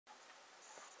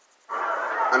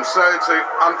And so to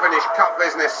unfinished cup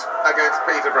business against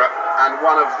Peterboro, and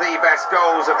one of the best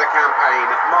goals of the campaign.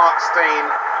 Mark Stein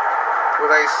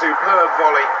with a superb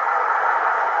volley.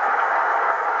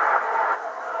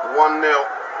 1-0.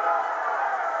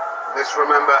 This,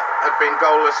 remember, had been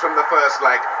goalless from the first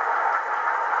leg.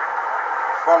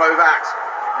 Follow that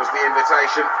was the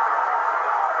invitation.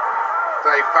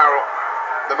 Dave Farrell,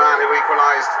 the man who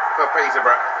equalised for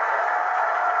Peterborough.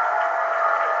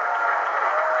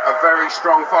 A very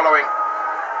strong following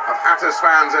of Hatters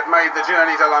fans had made the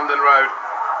journey to London Road.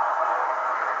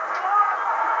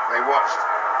 They watched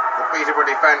the Peterborough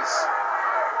defence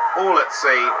all at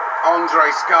sea.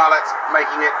 Scarlett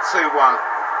making it 2-1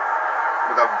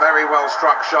 with a very well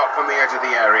struck shot from the edge of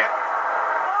the area.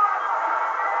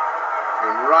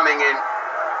 And running in,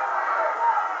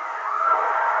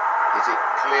 hit it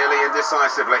clearly and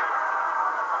decisively.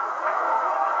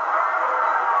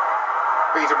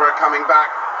 Peterborough coming back.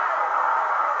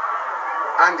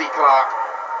 Andy Clark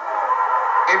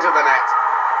into the net.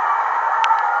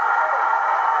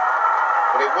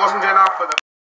 But it wasn't enough for the